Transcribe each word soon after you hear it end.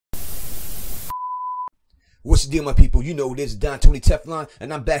What's the deal, my people? You know it is Don Tony Teflon,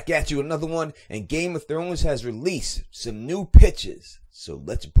 and I'm back at you with another one. And Game of Thrones has released some new pictures, so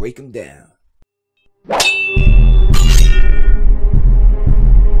let's break them down.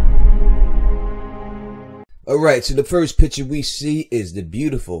 Alright, so the first picture we see is the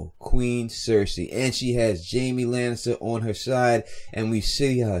beautiful Queen Cersei, and she has Jaime Lannister on her side, and we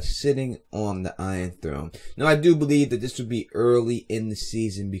see her sitting on the Iron Throne. Now, I do believe that this will be early in the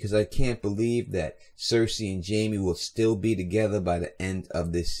season, because I can't believe that Cersei and Jaime will still be together by the end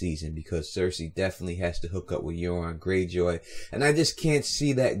of this season, because Cersei definitely has to hook up with Euron Greyjoy, and I just can't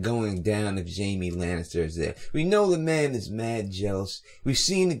see that going down if Jaime Lannister is there. We know the man is mad jealous. We've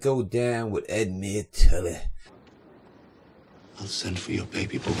seen it go down with Edmure Tully. I'll send for your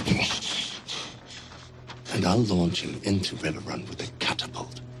baby boy, and I'll launch him into Riverrun with a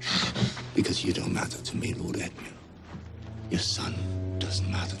catapult. Because you don't matter to me, Lord Edmure. Your son doesn't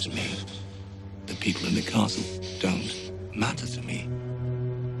matter to me. The people in the castle don't matter to me.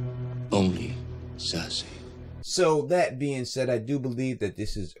 Only Cersei. So, that being said, I do believe that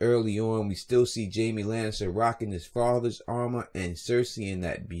this is early on. We still see Jaime Lannister rocking his father's armor and Cersei in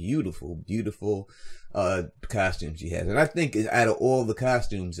that beautiful, beautiful costume she has. And I think out of all the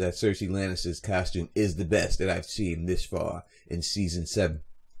costumes, that Cersei Lannister's costume is the best that I've seen this far in Season 7.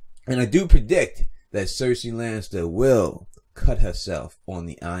 And I do predict that Cersei Lannister will cut herself on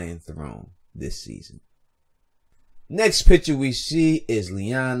the Iron Throne this season. Next picture we see is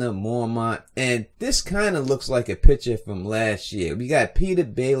Lyanna Mormont, and this kind of looks like a picture from last year. We got Peter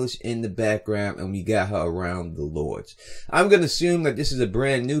Baelish in the background, and we got her around the Lords. I'm going to assume that this is a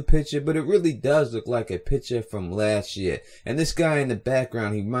brand new picture, but it really does look like a picture from last year. And this guy in the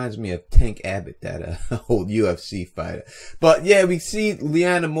background, he reminds me of Tank Abbott, that old UFC fighter. But yeah, we see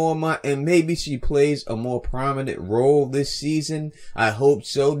Lyanna Mormont, and maybe she plays a more prominent role this season. I hope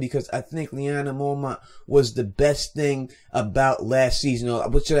so, because I think Lyanna Mormont was the best thing about last season, or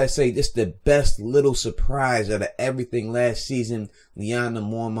what should I say, just the best little surprise out of everything last season. Lyanna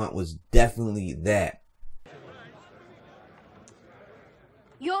Mormont was definitely that.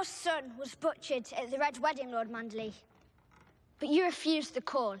 Your son was butchered at the Red Wedding, Lord Manderley, but you refused the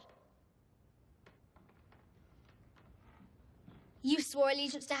call. You swore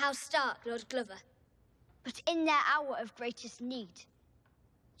allegiance to House Stark, Lord Glover, but in their hour of greatest need,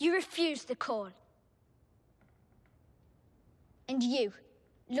 you refused the call. And you,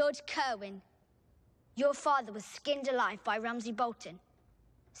 Lord Kerwin, your father was skinned alive by Ramsay Bolton.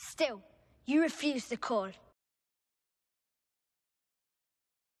 Still, you refused the call.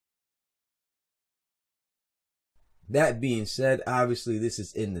 That being said, obviously this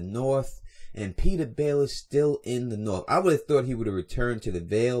is in the north, and Peter Baelish still in the north. I would have thought he would have returned to the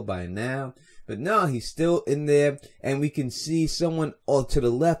Vale by now, but no, he's still in there, and we can see someone to the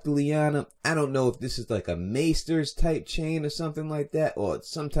left of Lyanna. I don't know if this is like a maester's type chain or something like that, or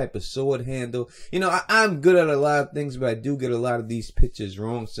some type of sword handle. You know, I'm good at a lot of things, but I do get a lot of these pictures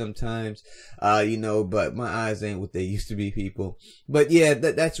wrong sometimes, you know, but my eyes ain't what they used to be, people. But yeah,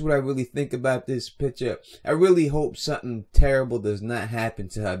 that's what I really think about this picture. I really hope something terrible does not happen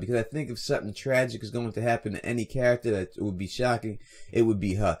to her, because I think if something tragic is going to happen to any character that would be shocking, it would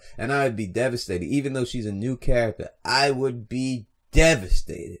be her. And I would be devastated. Even though she's a new character, I would be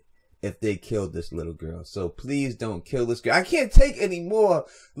devastated if they killed this little girl. So please don't kill this girl. I can't take any more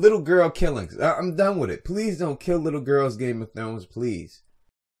little girl killings. I'm done with it. Please don't kill little girls, Game of Thrones, please.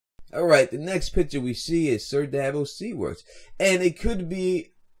 Alright, the next picture we see is Sir Davos Seaworth. And it could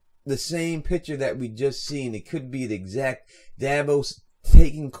be the same picture that we just seen. It could be the exact Davos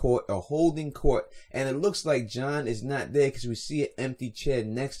taking court or holding court, and it looks like Jon is not there because we see an empty chair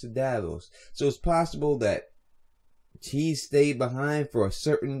next to Davos. So it's possible that he stayed behind for a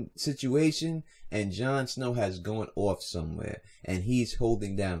certain situation, and Jon Snow has gone off somewhere, and he's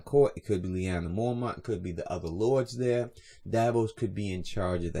holding down court. It could be Lyanna Mormont, it could be the other lords there. Davos could be in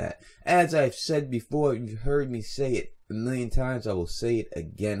charge of that. As I've said before, you've heard me say it a million times. I will say it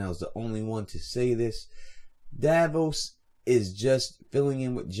again. I was the only one to say this. Davos is just filling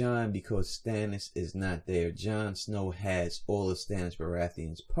in with Jon because Stannis is not there. Jon Snow has all of Stannis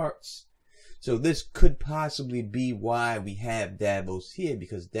Baratheon's parts. So this could possibly be why we have Davos here,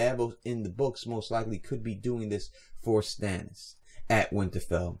 because Davos in the books most likely could be doing this for Stannis at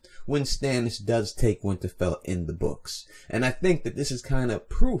Winterfell, when Stannis does take Winterfell in the books. And I think that this is kind of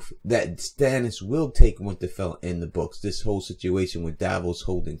proof that Stannis will take Winterfell in the books, this whole situation with Davos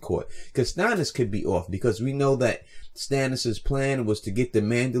holding court. Because Stannis could be off, because we know that Stannis' plan was to get the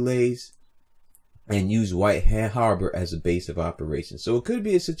Mandalays and use White Harbor as a base of operations. So it could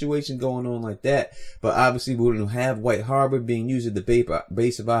be a situation going on like that, but obviously we wouldn't have White Harbor being used as the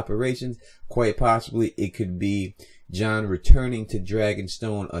base of operations. Quite possibly it could be Jon returning to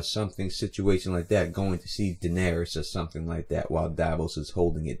Dragonstone or something, situation like that, going to see Daenerys or something like that, while Davos is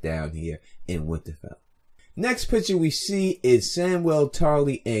holding it down here in Winterfell. Next picture we see is Samwell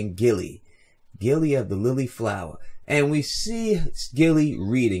Tarly and Gilly of the Lily Flower. And we see Gilly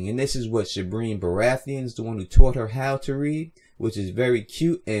reading, and this is what Sabrine Baratheon's the one who taught her how to read, which is very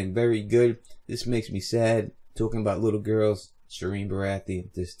cute and very good. This makes me sad, talking about little girls. Shireen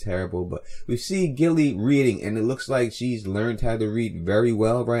Baratheon, this is terrible, but we see Gilly reading, and it looks like she's learned how to read very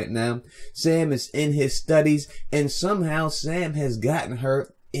well right now. Sam is in his studies, and somehow Sam has gotten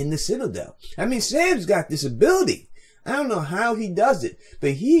her in the Citadel. I mean, Sam's got this ability. I don't know how he does it,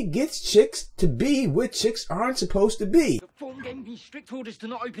 but he gets chicks to be where chicks aren't supposed to be. The phone gave me strict orders to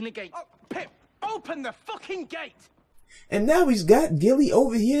not open the gate. Oh, Pip, open the fucking gate! And now he's got Gilly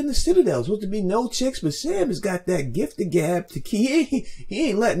over here in the Citadel. Supposed to be no chicks, but Sam has got that gift of gab to keep. He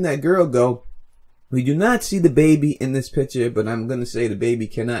ain't letting that girl go. We do not see the baby in this picture, but I'm going to say the baby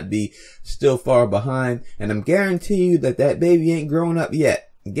cannot be still far behind. And I'm guaranteeing you that that baby ain't grown up yet.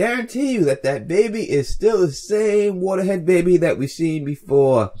 I guarantee you that that baby is still the same waterhead baby that we've seen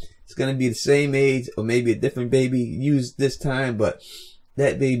before. It's going to be the same age, or maybe a different baby used this time, but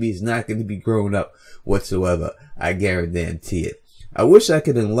that baby is not going to be grown up whatsoever. I guarantee it. I wish I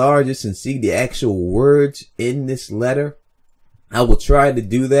could enlarge this and see the actual words in this letter. I will try to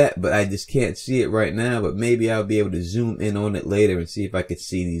do that, but I just can't see it right now. But maybe I'll be able to zoom in on it later and see if I could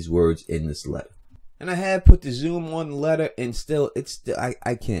see these words in this letter. And I have put the zoom on the letter, and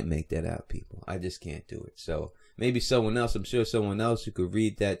I can't make that out, people. I just can't do it. So maybe someone else, I'm sure someone else who could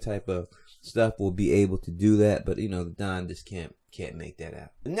read that type of stuff will be able to do that. But, you know, Don just can't make that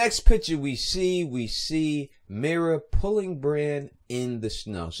out. The next picture we see Mira pulling Bran in the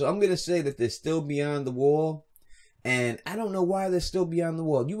snow. So I'm going to say that they're still beyond the wall. And I don't know why they're still beyond the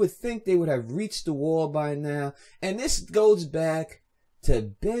wall. You would think they would have reached the wall by now. And this goes back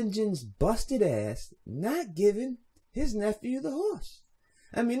to Benjen's busted ass not giving his nephew the horse.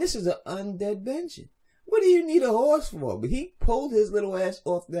 I mean, this is an undead Benjen. What do you need a horse for? But he pulled his little ass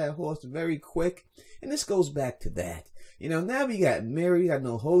off that horse very quick. And this goes back to that. You know, now we got Mira, we got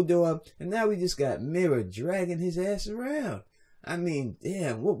no Hodor, and now we just got Mira dragging his ass around. I mean,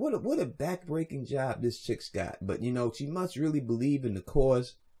 damn, what a backbreaking job this chick's got. But, you know, she must really believe in the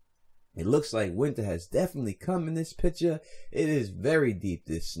cause. It looks like winter has definitely come in this picture. It is very deep,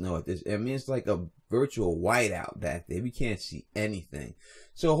 this snow. I mean, it's like a virtual whiteout back there. We can't see anything.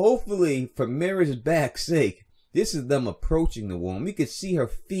 So hopefully, for Mira's back's sake, this is them approaching the wall. And we could see her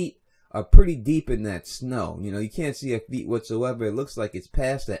feet are pretty deep in that snow. You know, you can't see her feet whatsoever. It looks like it's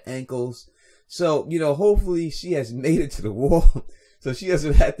past her ankles. So, you know, hopefully she has made it to the wall. So she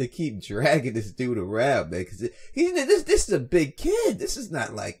doesn't have to keep dragging this dude around, man. Cause this is a big kid. This is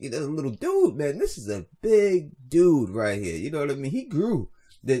not like, you know, a little dude, man. This is a big dude right here. You know what I mean? He grew.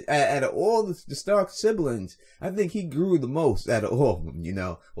 Out of all the Stark siblings, I think he grew the most out of all of them, you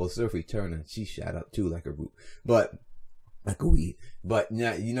know. Well, Sophie Turner, she shot up too like a root. But like a weed. But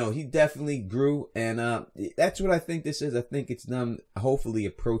you know, he definitely grew, and that's what I think this is. I think it's them hopefully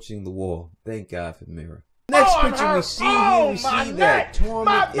approaching the wall. Thank God for Mira. Next picture we see here, we see that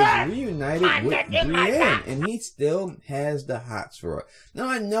Tormund is reunited with Brienne, and he still has the hots for her. Now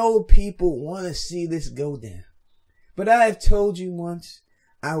I know people want to see this go down, but I have told you once,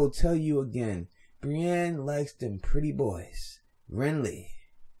 I will tell you again. Brienne likes them pretty boys. Renly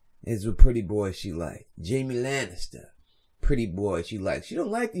is a pretty boy she likes. Jaime Lannister, pretty boy she likes. She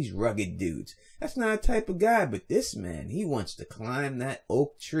don't like these rugged dudes. That's not a type of guy, but this man, he wants to climb that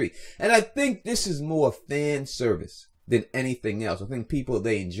oak tree. And I think this is more fan service than anything else. I think people,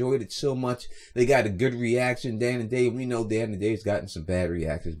 they enjoyed it so much. They got a good reaction. Dan and Dave, we know Dan and Dave's gotten some bad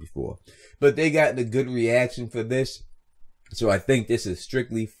reactions before, but they got a good reaction for this. So I think this is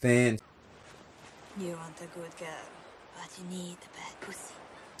strictly fan You want a good girl, but you need a bad pussy.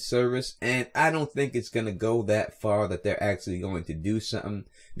 Service, and I don't think it's going to go that far that they're actually going to do something,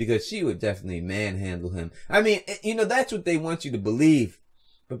 because she would definitely manhandle him. I mean, you know, that's what they want you to believe.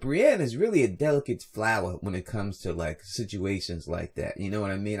 But Brienne is really a delicate flower when it comes to like situations like that. You know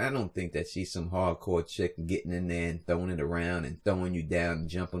what I mean? I don't think that she's some hardcore chick getting in there and throwing it around and throwing you down and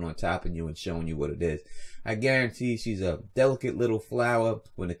jumping on top of you and showing you what it is. I guarantee she's a delicate little flower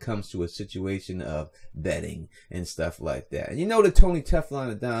when it comes to a situation of betting and stuff like that. And you know the Tony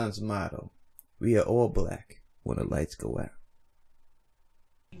Teflon of Don's motto: we are all black when the lights go out.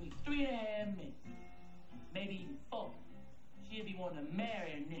 3.5 minutes, maybe even 4. She'll be wanting to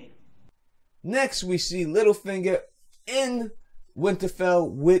marry a nigga. Next, we see Littlefinger in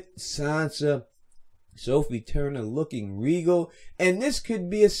Winterfell with Sansa. Sophie Turner looking regal. And this could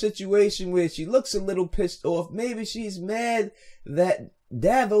be a situation where she looks a little pissed off. Maybe she's mad that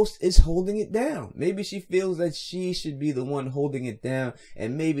Davos is holding it down. Maybe she feels that she should be the one holding it down.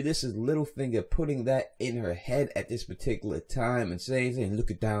 And maybe this is Littlefinger putting that in her head at this particular time and saying,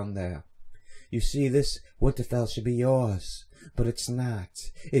 look it down there. You see, this Winterfell should be yours. But it's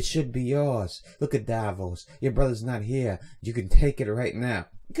not. It should be yours. Look at Davos. Your brother's not here. You can take it right now.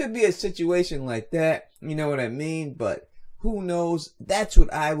 It could be a situation like that. You know what I mean? But who knows? That's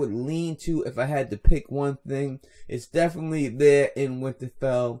what I would lean to if I had to pick one thing. It's definitely there in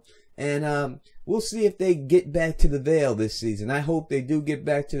Winterfell. And we'll see if they get back to the Vale this season. I hope they do get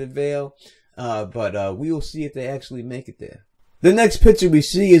back to the Vale. But we will see if they actually make it there. The next picture we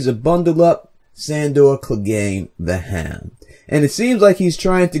see is a bundled up Sandor Clegane the Hound. And it seems like he's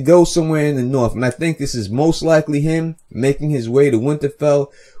trying to go somewhere in the north. And I think this is most likely him making his way to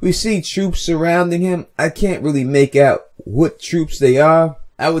Winterfell. We see troops surrounding him. I can't really make out what troops they are.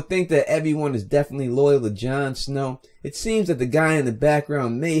 I would think that everyone is definitely loyal to Jon Snow. It seems that the guy in the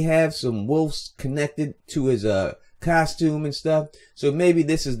background may have some wolves connected to his costume and stuff. So maybe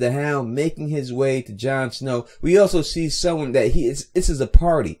this is the Hound making his way to Jon Snow. We also see someone that this is a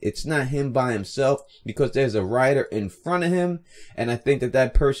party. It's not him by himself because there's a rider in front of him. And I think that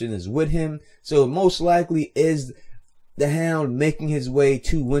that person is with him. So most likely is the Hound making his way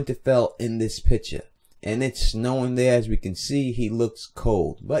to Winterfell in this picture. And it's snowing there. As we can see, he looks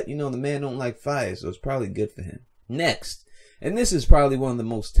cold. But you know, the man don't like fire, so it's probably good for him. Next, and this is probably one of the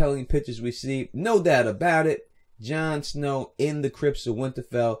most telling pictures we see. No doubt about it. Jon Snow in the crypts of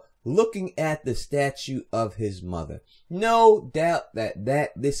Winterfell looking at the statue of his mother. No doubt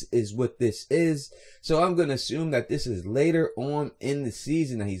that this is what this is. So I'm going to assume that this is later on in the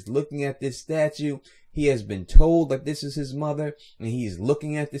season that he's looking at this statue. He has been told that this is his mother, and he's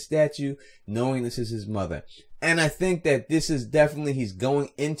looking at the statue knowing this is his mother. And I think that this is definitely, he's going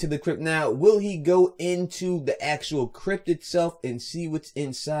into the crypt. Now, will he go into the actual crypt itself and see what's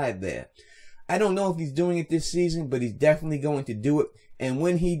inside there? I don't know if he's doing it this season, but he's definitely going to do it. And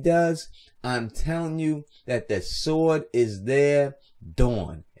when he does, I'm telling you that the sword is there,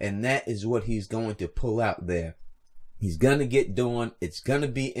 Dawn. And that is what he's going to pull out there. He's going to get Dawn. It's going to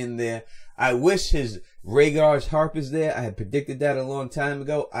be in there. I wish his Rhaegar's harp is there. I had predicted that a long time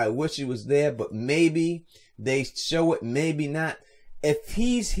ago. I wish it was there, but maybe they show it, maybe not. If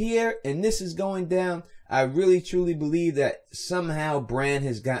he's here and this is going down, I really truly believe that somehow Bran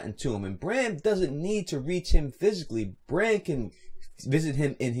has gotten to him. And Bran doesn't need to reach him physically. Bran can visit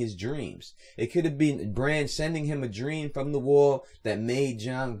him in his dreams. It could have been Bran sending him a dream from the wall that made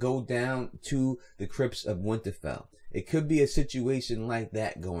Jon go down to the crypts of Winterfell. It could be a situation like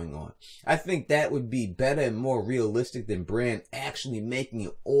that going on. I think that would be better and more realistic than Bran actually making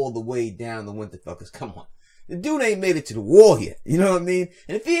it all the way down the Winterfell. Because come on, the dude ain't made it to the wall yet. You know what I mean?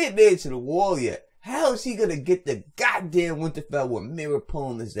 And if he ain't made it to the wall yet, how is he going to get the goddamn Winterfell with Mira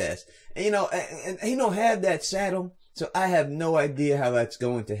pulling his ass? And, you know, and he don't have that saddle. So I have no idea how that's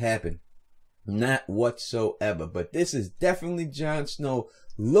going to happen. Not whatsoever. But this is definitely Jon Snow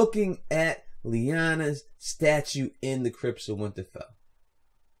looking at Lyanna's statue in the crypts of Winterfell.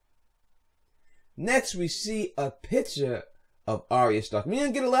 Next, we see a picture of Arya Stark. We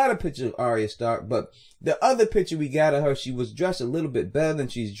didn't get a lot of pictures of Arya Stark, but the other picture we got of her, she was dressed a little bit better than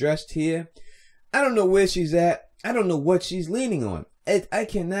she's dressed here. I don't know where she's at. I don't know what she's leaning on. I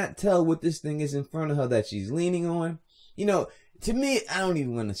cannot tell what this thing is in front of her that she's leaning on. You know, to me, I don't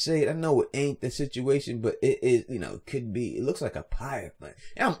even want to say it. I know it ain't the situation, but it is, you know, it could be. It looks like a pyre thing.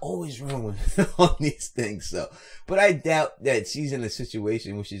 And I'm always wrong with on these things, so. But I doubt that she's in a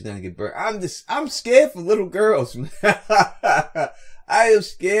situation where she's going to get burnt. I'm scared for little girls. I am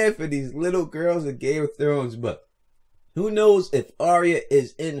scared for these little girls of Game of Thrones, but who knows if Arya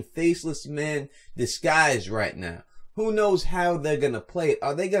is in Faceless Man disguise right now? Who knows how they're going to play it?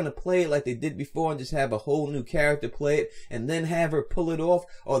 Are they going to play it like they did before and just have a whole new character play it and then have her pull it off?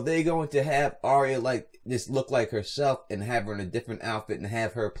 Or are they going to have Arya like just look like herself and have her in a different outfit and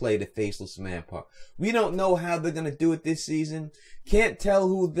have her play the Faceless Man part? We don't know how they're going to do it this season. Can't tell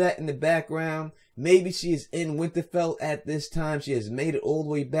who that in the background. Maybe she is in Winterfell at this time. She has made it all the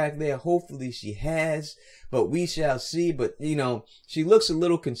way back there. Hopefully she has. But we shall see. But, you know, she looks a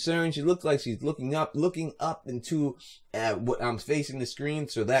little concerned. She looks like she's looking up into what I'm facing the screen.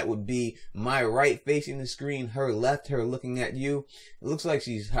 So that would be my right facing the screen, her left, her looking at you. It looks like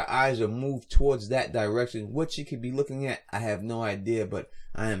her eyes are moved towards that direction. What she could be looking at, I have no idea. But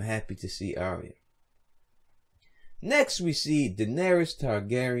I am happy to see Arya. Next, we see Daenerys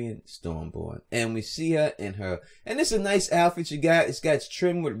Targaryen Stormborn, and we see her in her, and it's a nice outfit she got. It's got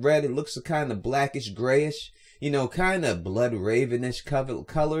trimmed with red. It looks kind of blackish, grayish, you know, kind of blood ravenish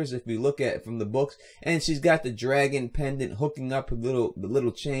colors if we look at it from the books. And she's got the dragon pendant hooking up the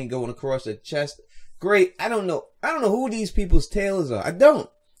little chain going across her chest. Great. I don't know who these people's tailors are.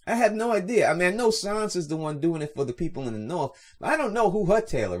 I have no idea. I mean, I know Sansa's the one doing it for the people in the north, but I don't know who her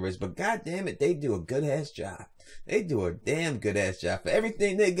tailor is. But God damn it, they do a good ass job. They do a damn good ass job. For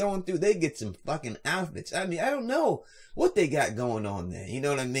everything they're going through, they get some fucking outfits. I mean, I don't know what they got going on there. You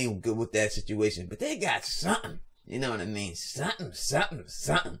know what I mean? Good with that situation, but they got something. You know what I mean?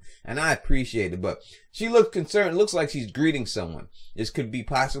 Something. And I appreciate it. But she looks concerned. It looks like she's greeting someone. This could be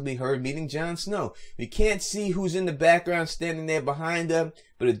possibly her meeting Jon Snow. We can't see who's in the background standing there behind her,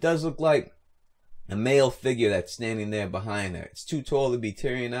 but it does look like a male figure that's standing there behind her. It's too tall to be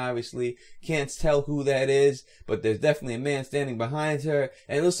Tyrion, obviously. Can't tell who that is, but there's definitely a man standing behind her.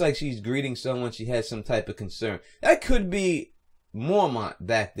 And it looks like she's greeting someone. She has some type of concern. That could be Mormont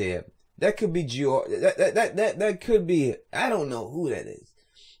back there. That could be George. That could be, I don't know who that is.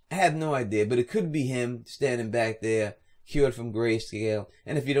 I have no idea, but it could be him standing back there, cured from grayscale.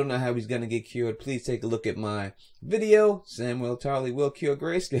 And if you don't know how he's going to get cured, please take a look at my video. Samuel Tarly will cure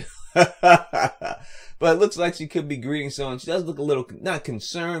grayscale. But it looks like she could be greeting someone. She does look a little, not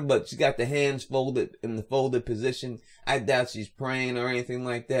concerned, but she's got the hands folded in the folded position. I doubt she's praying or anything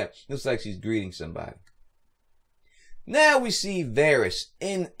like that. Looks like she's greeting somebody. Now we see Varys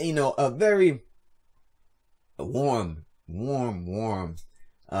in, you know, a very warm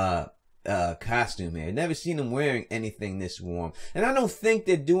costume here. Never seen him wearing anything this warm. And I don't think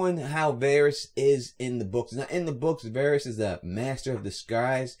they're doing how Varys is in the books. Now, in the books, Varys is a master of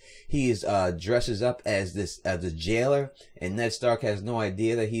disguise. He is, dresses up as the jailer, and Ned Stark has no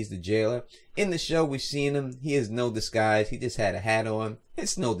idea that he's the jailer. In the show, we've seen him. He has no disguise. He just had a hat on.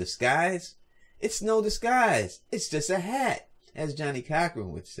 It's no disguise. It's no disguise. It's just a hat, as Johnny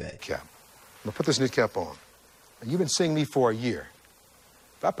Cochran would say. Cap. I'm gonna put this knit cap on. Now, you've been seeing me for a year.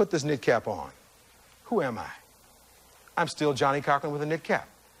 If I put this knit cap on, who am I? I'm still Johnny Cochran with a knit cap.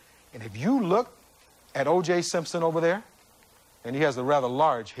 And if you look at O.J. Simpson over there, and he has a rather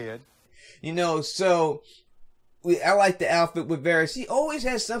large head. You know, so I like the outfit with Varys. He always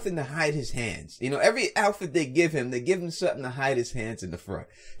has something to hide his hands. You know, every outfit they give him something to hide his hands in the front.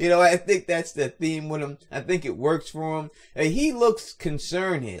 You know, I think that's the theme with him. I think it works for him. And he looks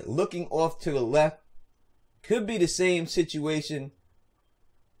concerned here, looking off to the left. Could be the same situation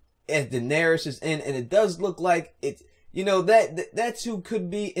as Daenerys is in, and it does look like it's, you know, that's who could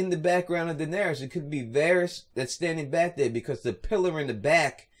be in the background of Daenerys. It could be Varys that's standing back there, because the pillar in the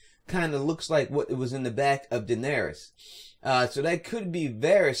back kind of looks like what it was in the back of Daenerys. So that could be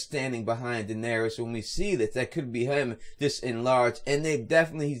Varys standing behind Daenerys when we see this. That could be him just enlarged. And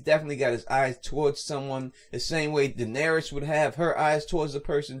he's definitely got his eyes towards someone the same way Daenerys would have her eyes towards a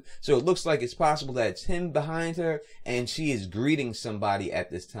person. So it looks like it's possible that it's him behind her and she is greeting somebody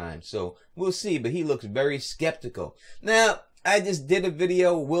at this time. So we'll see, but he looks very skeptical. Now, I just did a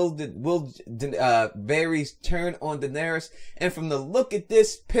video, will Varys turn on Daenerys? And from the look at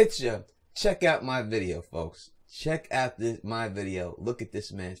this picture, check out my video, folks. Check out my video. Look at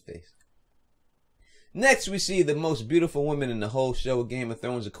this man's face. Next, we see the most beautiful woman in the whole show of Game of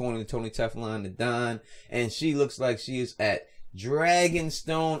Thrones, according to Tony Teflon, the Don. And she looks like she is at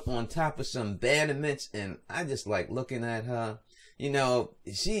Dragonstone on top of some bannerments. And I just like looking at her. You know,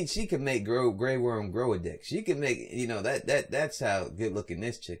 she can make Grey Worm grow a dick. She can make, you know, that's how good looking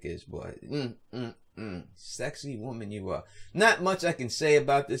this chick is, boy. Sexy woman you are. Not much I can say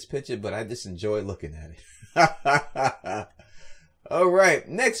about this picture, but I just enjoy looking at it. All right,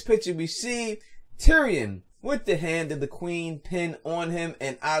 next picture we see Tyrion with the hand of the queen pin on him,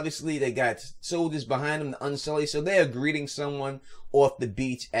 and obviously they got soldiers behind him, the Unsullied, so they are greeting someone off the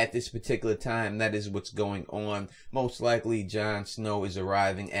beach at this particular time. That is what's going on. Most likely Jon Snow is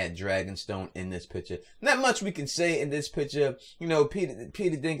arriving at Dragonstone in this picture. Not much we can say in this picture. You know, Peter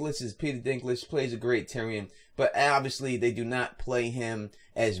Dinklage is Peter Dinklage, plays a great Tyrion, but obviously they do not play him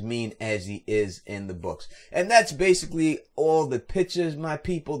as mean as he is in the books. And that's basically all the pictures, my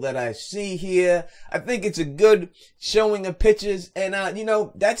people, that I see here. I think it's a good showing of pictures, and you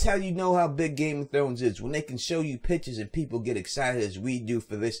know, that's how you know how big Game of Thrones is, when they can show you pictures and people get excited as we do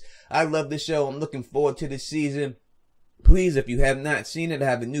for this. I love the show. I'm looking forward to this season. Please, if you have not seen it, I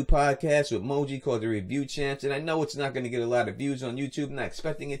have a new podcast with Moji called The Review Champs. And I know it's not going to get a lot of views on YouTube. I'm not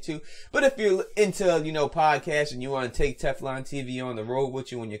expecting it to. But if you're into, podcasts and you want to take Teflon TV on the road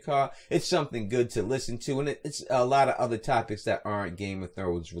with you in your car, it's something good to listen to. And it's a lot of other topics that aren't Game of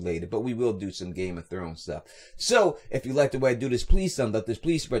Thrones related. But we will do some Game of Thrones stuff. So, if you like the way I do this, please thumbs up this.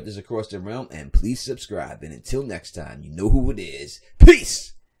 Please spread this across the realm. And please subscribe. And until next time, you know who it is.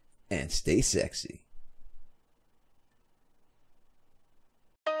 Peace! And stay sexy.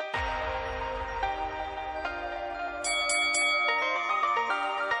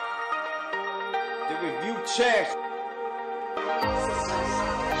 The Review Champs.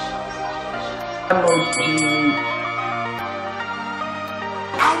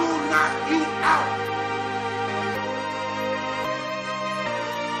 I will knock you out.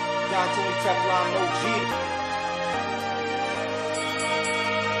 John Tony Teflon OG.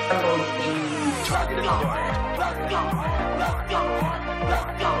 Target acquired.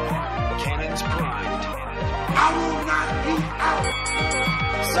 Cannons primed. I will knock you out.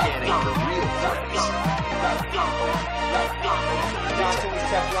 Scanning for real threats. John Tony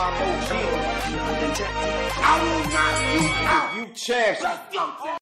Teflon OG. I will knock you out. You champs.